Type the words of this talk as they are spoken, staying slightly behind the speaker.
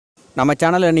நம்ம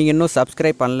சேனலை நீங்கள் இன்னும்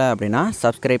சப்ஸ்கிரைப் பண்ணல அப்படின்னா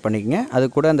சப்ஸ்கிரைப் பண்ணிக்கங்க. அது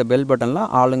கூட அந்த பெல் பட்டனில்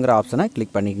ஆளுங்கிற ஆப்ஷனை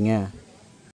கிளிக் பண்ணிக்கங்க.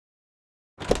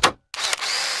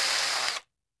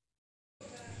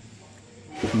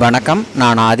 வணக்கம்,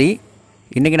 நான் ஆதி.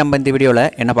 இன்றைக்கி நம்ம இந்த வீடியோவில்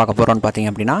என்ன பார்க்க போகிறோம்னு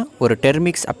பார்த்தீங்க அப்படின்னா, ஒரு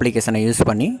டெர்மிக்ஸ் அப்ளிகேஷனை யூஸ்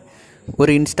பண்ணி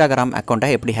ஒரு இன்ஸ்டாகிராம்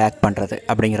அக்கௌண்ட்டை எப்படி ஹேக் பண்ணுறது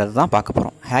அப்படிங்கிறது தான் பார்க்க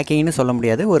போகிறோம். ஹேக்கிங்னு சொல்ல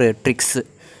முடியாது, ஒரு ட்ரிக்ஸு.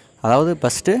 அதாவது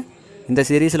ஃபஸ்ட்டு இந்த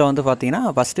சீரீஸில் வந்து பார்த்திங்கன்னா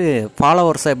ஃபஸ்ட்டு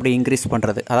ஃபாலோவர்ஸை எப்படி இன்க்ரீஸ்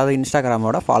பண்ணுறது, அதாவது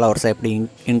இன்ஸ்டாகிராமோட ஃபாலோவர்ஸை எப்படி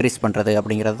இன்க்ரீஸ் பண்ணுறது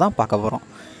அப்படிங்கிறது தான் பார்க்க போகிறோம்.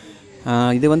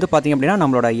 இது வந்து பார்த்திங்க அப்படின்னா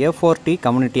நம்மளோட A4T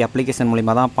கம்யூனிட்டி அப்ளிகேஷன்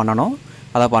மூலிமா தான் பண்ணணும்,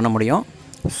 அதை பண்ண முடியும்.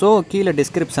 ஸோ கீழே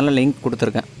டிஸ்கிரிப்ஷனில் லிங்க்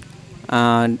கொடுத்துருக்கேன்,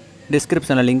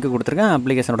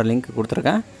 அப்ளிகேஷனோட லிங்க்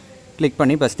கொடுத்துருக்கேன். கிளிக்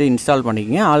பண்ணி ஃபஸ்ட்டு இன்ஸ்டால்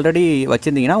பண்ணிக்கோங்க. ஆல்ரெடி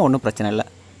வச்சுருந்தீங்கன்னா ஒன்றும் பிரச்சனை இல்லை.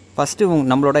 ஃபஸ்ட்டு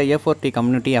நம்மளோட A4T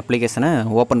கம்யூனிட்டி அப்ளிகேஷனை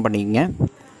ஓப்பன் பண்ணிக்கங்க.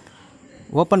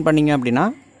 ஓப்பன் பண்ணிங்க அப்படின்னா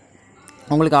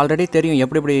உங்களுக்கு ஆல்ரெடி தெரியும்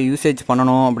எப்படி யூசேஜ்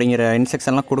பண்ணணும் அப்படிங்கிற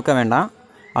இன்ஸ்ட்ரக்ஷன்லாம் கொடுக்க வேண்டாம்,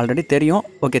 ஆல்ரெடி தெரியும்.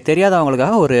 ஓகே,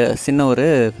 தெரியாதவங்களுக்காக ஒரு சின்ன ஒரு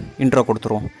இன்ட்ரோ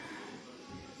கொடுத்துருவோம்.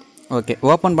 ஓகே,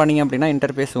 ஓப்பன் பண்ணிங்க அப்படின்னா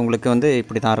இன்டர்ஃபேஸ் உங்களுக்கு வந்து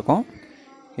இப்படி தான் இருக்கும்.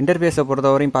 இன்டர்ஃபேஸை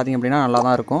பொறுத்தவரையும் பார்த்திங்க அப்படின்னா நல்லா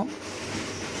தான் இருக்கும்.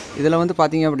 இதில் வந்து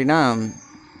பார்த்திங்க அப்படின்னா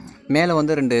மேலே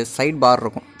வந்து 2 சைட் பார்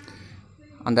இருக்கும்.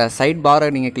 அந்த சைட் பாரை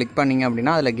நீங்கள் கிளிக் பண்ணிங்க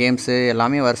அப்படின்னா அதில் கேம்ஸு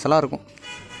எல்லாமே வரிசலாக இருக்கும்.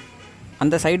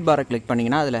 அந்த சைட் பாரை கிளிக்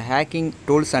பண்ணிங்கன்னா அதில் ஹேக்கிங்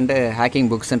டூல்ஸ் அண்டு ஹேக்கிங்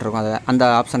புக்ஸ்ன்னு இருக்கும். அந்த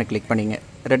ஆப்ஷனை கிளிக் பண்ணிங்க.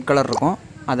 ரெட் கலர் இருக்கும்,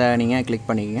 அதை நீங்கள் கிளிக்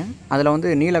பண்ணிக்கங்க. அதில் வந்து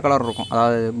நீல கலர் இருக்கும்,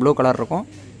 அதாவது ப்ளூ கலர் இருக்கும்.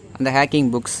 அந்த ஹேக்கிங்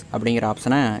புக்ஸ் அப்படிங்கிற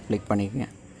ஆப்ஷனை கிளிக் பண்ணிக்கங்க.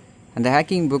 அந்த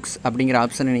ஹேக்கிங் புக்ஸ் அப்படிங்கிற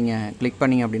ஆப்ஷனை நீங்கள் கிளிக்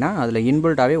பண்ணிங்க அப்படின்னா அதில்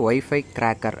இன்பில்ட்டாகவே ஒய்ஃபை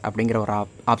கிராக்கர் அப்படிங்கிற ஒரு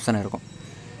ஆப்ஷன் இருக்கும்.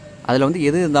 அதில் வந்து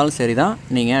எது இருந்தாலும் சரி தான்,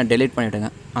 நீங்கள் டெலீட் பண்ணிவிடுங்க.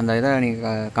 அந்த இதை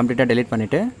நீங்கள் கம்ப்ளீட்டாக டெலீட்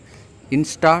பண்ணிவிட்டு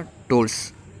Insta tools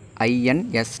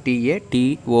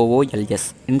INSTATOOLS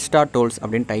Insta tools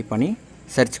அப்படின்னு டைப் பண்ணி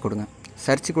சர்ச் கொடுங்க.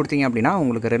 சர்ச் கொடுத்தீங்க அப்படின்னா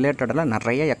உங்களுக்கு ரிலேட்டடில்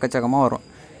நிறைய எக்கச்சக்கமாக வரும்.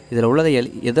 இதில் உள்ளதை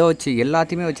எதை வச்சு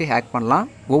எல்லாத்தையுமே வச்சு ஹேக் பண்ணலாம்.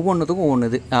 ஒவ்வொன்றுத்துக்கும் ஒவ்வொன்று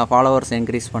இது ஃபாலோவர்ஸ்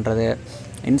இன்க்ரீஸ் பண்ணுறது,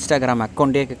 இன்ஸ்டாகிராம்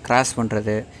அக்கௌண்ட்டே கிராஷ்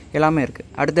பண்ணுறது எல்லாமே இருக்குது.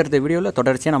 அடுத்தடுத்த வீடியோவில்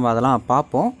தொடர்ச்சியாக நம்ம அதெல்லாம்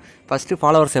பார்ப்போம். ஃபஸ்ட்டு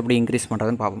ஃபாலோவர்ஸ் எப்படி இன்க்ரீஸ்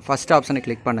பண்ணுறதுன்னு பார்ப்போம். ஃபஸ்ட் ஆப்ஷனை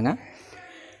கிளிக் பண்ணுங்கள்.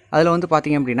 அதில் வந்து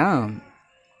பார்த்திங்க அப்படின்னா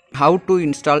how to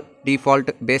install default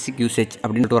basic usage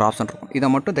அப்படின்ட்டு ஒரு ஆப்ஷன் இருக்கும். இதை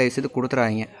மட்டும் தயவுசெய்து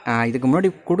கொடுத்துறாதீங்க. இதுக்கு முன்னாடி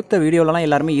கொடுத்த வீடியோலலாம்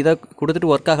எல்லாருமே இதை கொடுத்துட்டு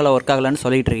ஒர்க் ஆகலைன்னு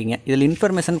சொல்லிகிட்டு இருக்கீங்க. இதில்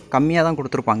இன்ஃபர்மேஷன் கம்மியாக தான்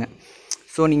கொடுத்துருப்பாங்க.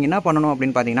 ஸோ நீங்கள் என்ன பண்ணணும்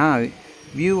அப்படின்னு பார்த்தீங்கன்னா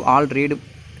வியூ ஆல் ரீட்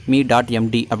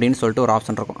me.md அப்படின்னு சொல்லிட்டு ஒரு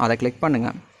ஆப்ஷன் இருக்கும். அதை கிளிக்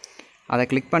பண்ணுங்கள். அதை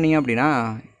கிளிக் பண்ணிங்க அப்படின்னா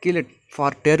கீழே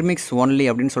ஃபார் டெர்மிக்ஸ் ஒன்லி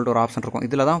அப்படின்னு சொல்லிட்டு ஒரு ஆப்ஷன் இருக்கும்.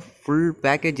 இதில் தான் ஃபுல்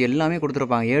பேக்கேஜ் எல்லாமே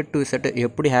கொடுத்துருப்பாங்க. A to Z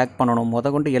எப்படி ஹேக் பண்ணணும்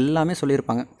கொண்டு எல்லாமே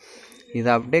சொல்லியிருப்பாங்க. இதை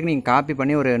அப்படியே நீங்கள் காப்பி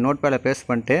பண்ணி ஒரு நோட் பேடில் பேஸ்ட்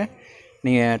பண்ணிட்டு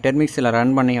நீங்கள் டெர்மிக்ஸில்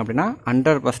ரன் பண்ணிங்க அப்படின்னா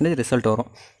 100% ரிசல்ட் வரும்.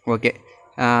 ஓகே,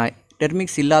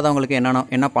 டெர்மிக்ஸ் இல்லாதவங்களுக்கு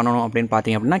என்ன பண்ணணும் அப்படின்னு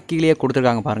பார்த்தீங்க அப்படின்னா கீழே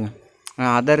கொடுத்துருக்காங்க பாருங்கள்.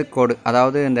 அதர் கோடு,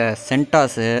 அதாவது இந்த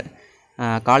சென்டாஸு,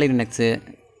 காலினெக்ஸு,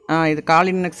 இது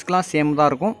காலினெக்ஸ்க்கெலாம் சேம் தான்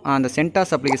இருக்கும். அந்த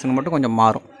சென்டாஸ் அப்ளிகேஷன் மட்டும் கொஞ்சம்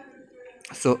மாறும்.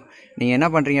 ஸோ நீங்கள் என்ன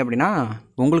பண்ணுறீங்க அப்படின்னா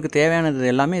உங்களுக்கு தேவையானது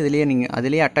எல்லாமே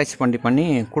அதிலேயே அட்டாச் பண்ணி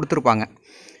கொடுத்துருப்பாங்க.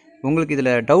 உங்களுக்கு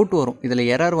இதில் டவுட் வரும், இதில்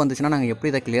எரர் வந்துச்சுன்னா நாங்கள் எப்படி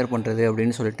இதை கிளியர் பண்ணுறது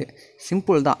அப்படின்னு சொல்லிட்டு.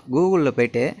 சிம்பிள் தான், கூகுளில்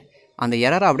போய்ட்டு அந்த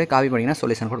எரரை அப்படியே காப்பி பண்ணிங்கன்னா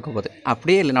சொல்யூஷன் கொடுக்க போகுது.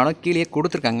 அப்படியே இல்லைனாலும் கீழே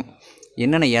கொடுத்துருக்காங்க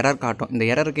என்னென்ன எரர் காட்டும், இந்த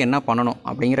எரருக்கு என்ன பண்ணணும்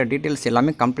அப்படிங்கிற டீட்டெயில்ஸ்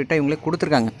எல்லாமே கம்ப்ளீட்டாக இவங்களே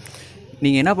கொடுத்துருக்காங்க.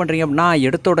 நீங்கள் என்ன பண்ணுறீங்க அப்படின்னா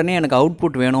எடுத்த உடனே எனக்கு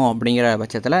அவுட்புட் வேணும் அப்படிங்கிற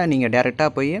பட்சத்தில் நீங்கள் டேரெக்டாக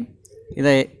போய்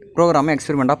இதை ப்ரோக்ராமை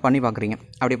எக்ஸ்பெரிமெண்ட்டாக பண்ணி பார்க்குறீங்க.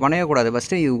 அப்படி பண்ணவே கூடாது.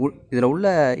 ஃபஸ்ட்டு இதில் உள்ள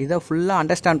இதை ஃபுல்லாக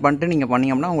அண்டர்ஸ்டாண்ட் பண்ணிட்டு நீங்கள்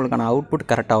பண்ணிங்கன்னா உங்களுக்கான அவுட்புட்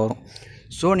கரெக்டாக வரும்.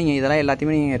 ஸோ நீங்கள் இதெல்லாம்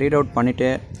எல்லாத்தையுமே நீங்கள் ரீட் அவுட் பண்ணிவிட்டு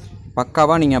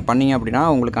பக்காவாக நீங்கள் பண்ணிங்க அப்படின்னா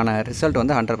உங்களுக்கான ரிசல்ட்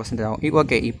வந்து 100% ஆகும்.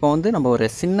 ஓகே, இப்போ வந்து நம்ம ஒரு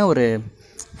சின்ன ஒரு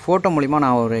ஃபோட்டோ மூலிமா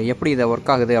நான் எப்படி இதை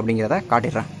ஒர்க் ஆகுது அப்படிங்கிறத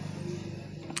காட்டிடுறேன்.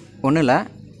 ஒன்றும் இல்லை,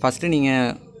 ஃபஸ்ட்டு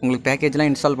நீங்கள் உங்களுக்கு பேக்கேஜ்லாம்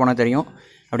இன்ஸ்டால் பண்ண தெரியும்.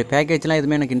 அப்படி பேக்கேஜ்லாம்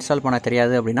எதுவுமே எனக்கு இன்ஸ்டால் பண்ண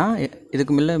தெரியாது அப்படின்னா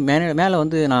இதுக்கு மேலே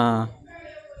வந்து நான்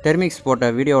டெர்மிக்ஸ் போட்ட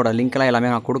வீடியோவோட லிங்க்லாம் எல்லாமே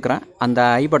நான் கொடுக்குறேன். அந்த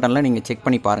ஐ பட்டனில் நீங்கள் செக்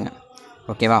பண்ணி பாருங்கள்.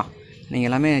 ஓகேவா? நீங்கள்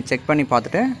எல்லாமே செக் பண்ணி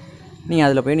பார்த்துட்டு நீங்கள்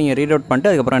அதில் போய் நீங்கள் ரீட் அவுட் பண்ணிட்டு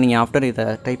அதுக்கப்புறம் நீங்கள் ஆஃப்டர் இதை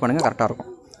டைப் பண்ணுங்கள், கரெக்டாக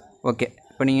இருக்கும். ஓகே,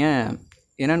 இப்போ நீங்கள்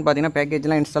என்னென்னு பார்த்தீங்கன்னா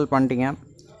பேக்கேஜ்லாம் இன்ஸ்டால் பண்ணிட்டீங்க.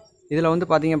 இதில் வந்து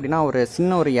பார்த்திங்க அப்படின்னா ஒரு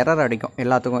சின்ன ஒரு எரர் அடிக்கும்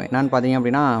எல்லாத்துக்கும். என்னென்னு பார்த்தீங்க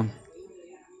அப்படின்னா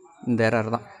இந்த எரர்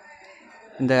தான்,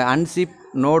 இந்த unzip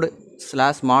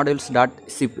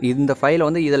node/modules.zip இந்த ஃபைலை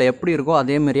வந்து இதில் எப்படி இருக்கோ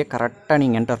அதேமாரியே கரெக்டாக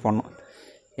நீங்கள் என்டர் பண்ணணும்.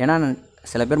 ஏன்னா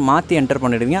சில பேர் மாற்றி என்டர்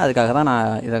பண்ணிவிடுவீங்க, அதுக்காக தான்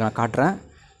நான் காட்டுறேன்.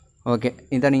 ஓகே,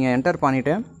 இதை நீங்கள் என்டர்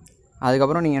பண்ணிவிட்டு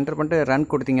அதுக்கப்புறம் நீங்கள் என்டர் பண்ணிட்டு ரன்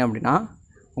கொடுத்தீங்க அப்படின்னா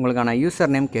உங்களுக்கான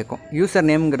யூசர் நேம் கேட்கும். யூசர்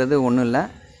நேம்ங்கிறது ஒன்றும் இல்லை,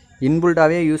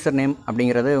 இன்பில்ட்டாகவே யூசர் நேம்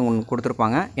அப்படிங்கிறது உங்களுக்கு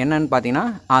கொடுத்துருப்பாங்க. என்னென்னு பார்த்தீங்கன்னா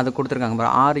அது கொடுத்துருக்காங்க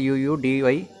பாரு,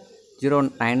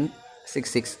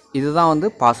 RUUDY0966. இதுதான் வந்து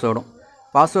பாஸ்வேர்டும்.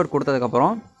 பாஸ்வேர்டு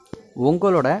கொடுத்ததுக்கப்புறம்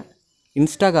உங்களோட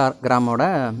இன்ஸ்டாகிராமோட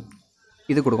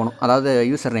இது கொடுக்கணும், அதாவது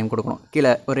யூசர் நேம் கொடுக்கணும்.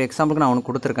 கீழே ஒரு எக்ஸாம்பிளுக்கு நான் ஒன்று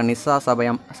கொடுத்துருக்கேன், நிஷா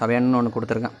சபயன்னு ஒன்று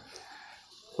கொடுத்துருக்கேன்.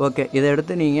 ஓகே, இதை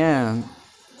எடுத்து நீங்கள்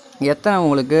எத்தனை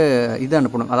உங்களுக்கு இது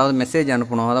அனுப்பணும், அதாவது மெசேஜ்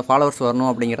அனுப்பணும், அதாவது ஃபாலோவர்ஸ் வரணும்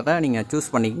அப்படிங்கிறத நீங்கள்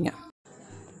சூஸ் பண்ணிக்கிங்க.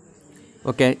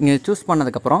 ஓகே, நீங்கள் சூஸ்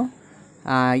பண்ணதுக்கப்புறம்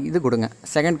இது கொடுங்க,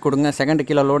 செகண்ட் கொடுங்க. செகண்ட்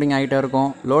கீழே லோடிங் ஆகிட்டே இருக்கும்.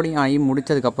 லோடிங் ஆகி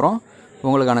முடித்ததுக்கப்புறம்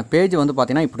உங்களுக்கான பேஜ் வந்து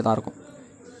பார்த்திங்கன்னா இப்படி தான் இருக்கும்.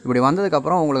 இப்படி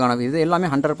வந்ததுக்கப்புறம் உங்களுக்கான இது எல்லாமே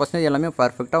 100% எல்லாமே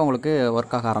பர்ஃபெக்டாக உங்களுக்கு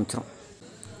ஒர்க் ஆக ஆரம்பிச்சிடும்.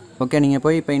 ஓகே, நீங்கள்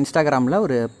போய் இப்போ இன்ஸ்டாகிராமில்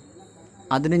ஒரு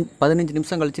 15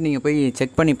 நிமிஷம் கழித்து நீங்கள் போய்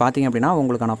செக் பண்ணி பார்த்தீங்க அப்படின்னா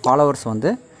உங்களுக்கான ஃபாலோவர்ஸ்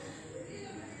வந்து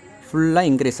ஃபுல்லாக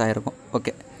இன்க்ரீஸ் ஆகிருக்கும்.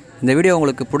 ஓகே, இந்த வீடியோ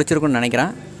உங்களுக்கு பிடிச்சிருக்குன்னு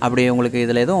நினைக்கிறேன். அப்படி உங்களுக்கு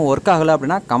இதில் எதுவும் ஒர்க் ஆகலை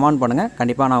அப்படின்னா கமெண்ட் பண்ணுங்கள்,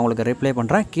 கண்டிப்பாக நான் உங்களுக்கு ரிப்ளை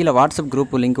பண்ணுறேன். கீழே வாட்ஸ்அப்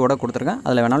குரூப் லிங்க்கோட கொடுத்துருக்கேன்,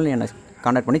 அதில் வேணாலும் என்னை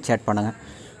கான்டாக்ட் பண்ணி சேட் பண்ணுங்கள்.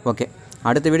 ஓகே,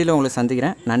 அடுத்த வீடியோவில் உங்களுக்கு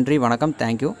சந்திக்கிறேன். நன்றி, வணக்கம்,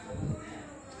 தேங்க்யூ.